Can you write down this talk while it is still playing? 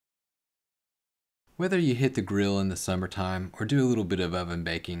Whether you hit the grill in the summertime or do a little bit of oven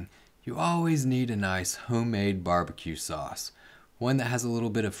baking, you always need a nice homemade barbecue sauce. One that has a little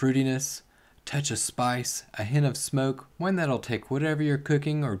bit of fruitiness, a touch of spice, a hint of smoke, one that'll take whatever you're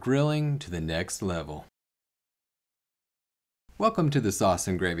cooking or grilling to the next level. Welcome to the Sauce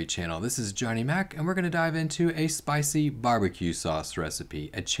and Gravy channel. This is Johnny Mac, and we're going to dive into a spicy barbecue sauce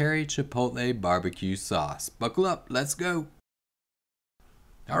recipe, a cherry chipotle barbecue sauce. Buckle up, let's go!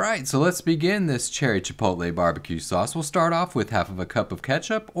 Alright, so let's begin this cherry chipotle barbecue sauce. We'll start off with half of a cup of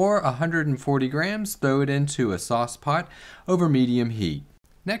ketchup or 140 grams. Throw it into a sauce pot over medium heat.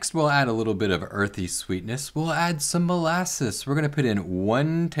 Next, we'll add a little bit of earthy sweetness. We'll add some molasses. We're going to put in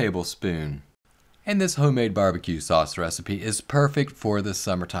 1 tablespoon. And this homemade barbecue sauce recipe is perfect for the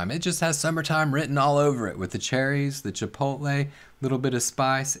summertime. It just has summertime written all over it with the cherries, the chipotle, little bit of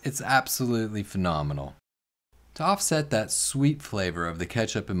spice. It's absolutely phenomenal. To offset that sweet flavor of the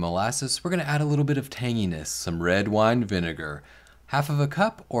ketchup and molasses, we're going to add a little bit of tanginess, some red wine vinegar, half of a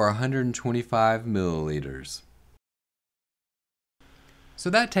cup or 125 milliliters. So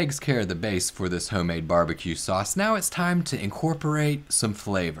that takes care of the base for this homemade barbecue sauce. Now it's time to incorporate some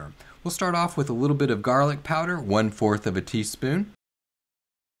flavor. We'll start off with a little bit of garlic powder, 1/4 of a teaspoon.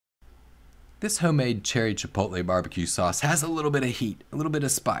 This homemade cherry chipotle barbecue sauce has a little bit of heat, a little bit of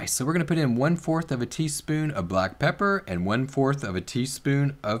spice. So we're going to put in 1/4 of a teaspoon of black pepper and 1/4 of a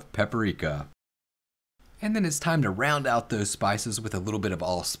teaspoon of paprika. And then it's time to round out those spices with a little bit of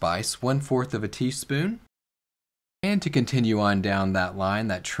allspice, 1/4 of a teaspoon. And to continue on down that line,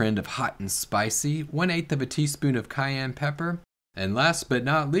 that trend of hot and spicy, 1/8 of a teaspoon of cayenne pepper. And last but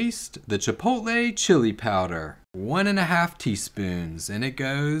not least, the chipotle chili powder, 1½ teaspoons, and it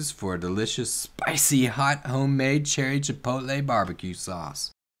goes for a delicious, spicy, hot, homemade cherry chipotle barbecue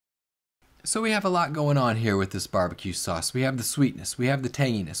sauce. So we have a lot going on here with this barbecue sauce. We have the sweetness, we have the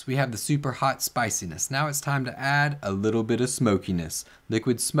tanginess, we have the super hot spiciness. Now it's time to add a little bit of smokiness.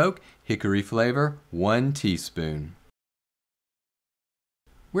 Liquid smoke, hickory flavor, 1 teaspoon.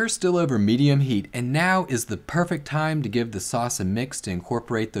 We're still over medium heat, and now is the perfect time to give the sauce a mix to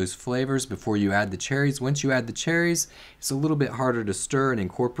incorporate those flavors before you add the cherries. Once you add the cherries, it's a little bit harder to stir and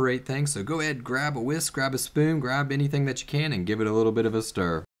incorporate things, so go ahead, grab a whisk, grab a spoon, grab anything that you can and give it a little bit of a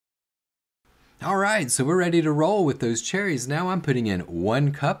stir. Alright, so we're ready to roll with those cherries. Now I'm putting in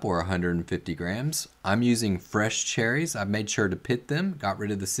 1 cup or 150 grams. I'm using fresh cherries. I've made sure to pit them, got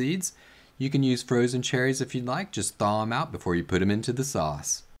rid of the seeds. You can use frozen cherries if you'd like, just thaw them out before you put them into the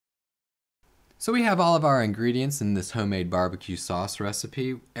sauce. So we have all of our ingredients in this homemade barbecue sauce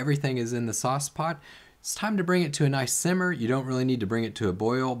recipe. Everything is in the sauce pot. It's time to bring it to a nice simmer. You don't really need to bring it to a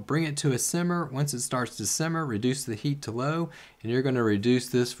boil. Bring it to a simmer. Once it starts to simmer, reduce the heat to low, and you're going to reduce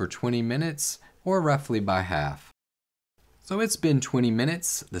this for 20 minutes or roughly by half. So it's been 20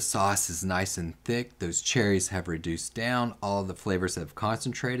 minutes, the sauce is nice and thick, those cherries have reduced down, all of the flavors have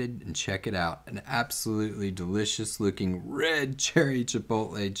concentrated, and check it out, an absolutely delicious looking red cherry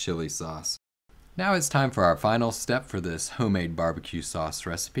chipotle chili sauce. Now it's time for our final step for this homemade barbecue sauce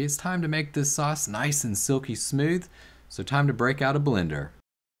recipe. It's time to make this sauce nice and silky smooth, so time to break out a blender.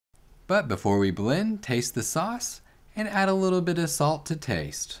 But before we blend, taste the sauce and add a little bit of salt to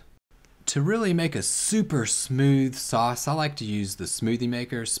taste. To really make a super smooth sauce, I like to use the smoothie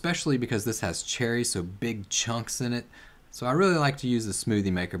maker, especially because this has cherries, so big chunks in it. So I really like to use the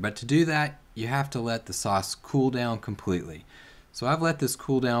smoothie maker, but to do that, you have to let the sauce cool down completely. So I've let this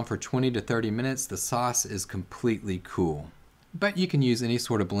cool down for 20 to 30 minutes. The sauce is completely cool. But you can use any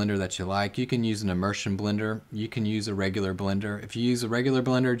sort of blender that you like. You can use an immersion blender. You can use a regular blender. If you use a regular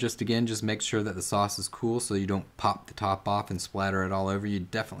blender, just make sure that the sauce is cool so you don't pop the top off and splatter it all over. You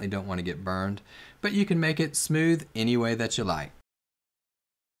definitely don't want to get burned. But you can make it smooth any way that you like.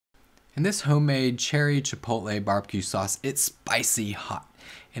 And this homemade cherry chipotle barbecue sauce, it's spicy hot.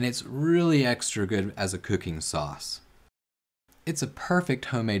 And it's really extra good as a cooking sauce. It's a perfect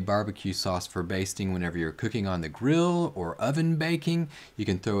homemade barbecue sauce for basting whenever you're cooking on the grill or oven baking. You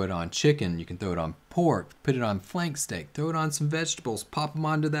can throw it on chicken, you can throw it on pork, put it on flank steak, throw it on some vegetables, pop them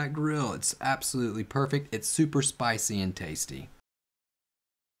onto that grill. It's absolutely perfect. It's super spicy and tasty.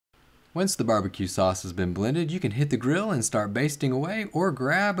 Once the barbecue sauce has been blended, you can hit the grill and start basting away, or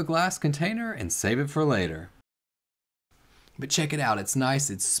grab a glass container and save it for later. But check it out, it's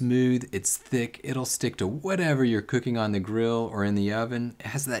nice, it's smooth, it's thick, it'll stick to whatever you're cooking on the grill or in the oven. It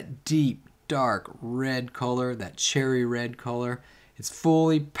has that deep, dark red color, that cherry red color. It's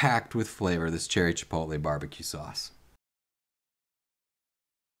fully packed with flavor, this cherry chipotle barbecue sauce.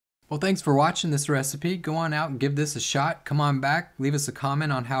 Well, thanks for watching this recipe. Go on out and give this a shot. Come on back, leave us a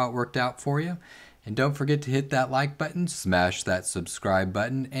comment on how it worked out for you. And don't forget to hit that like button, smash that subscribe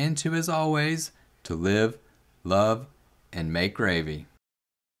button, and as always, to live, love, and make gravy.